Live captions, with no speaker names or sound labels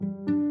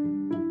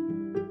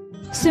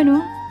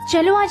सुनो,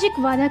 चलो आज एक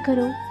वादा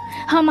करो।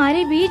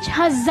 हमारे बीच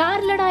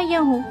 1000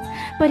 लड़ाइयाँ हो,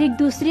 पर एक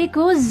दूसरे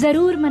को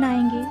जरूर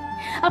मनाएंगे।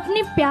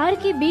 अपने प्यार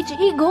के बीच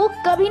ईगो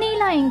कभी नहीं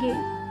लाएंगे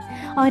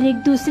और एक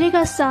दूसरे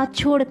का साथ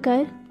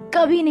छोड़कर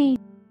कभी नहीं।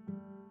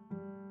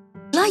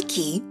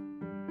 Likey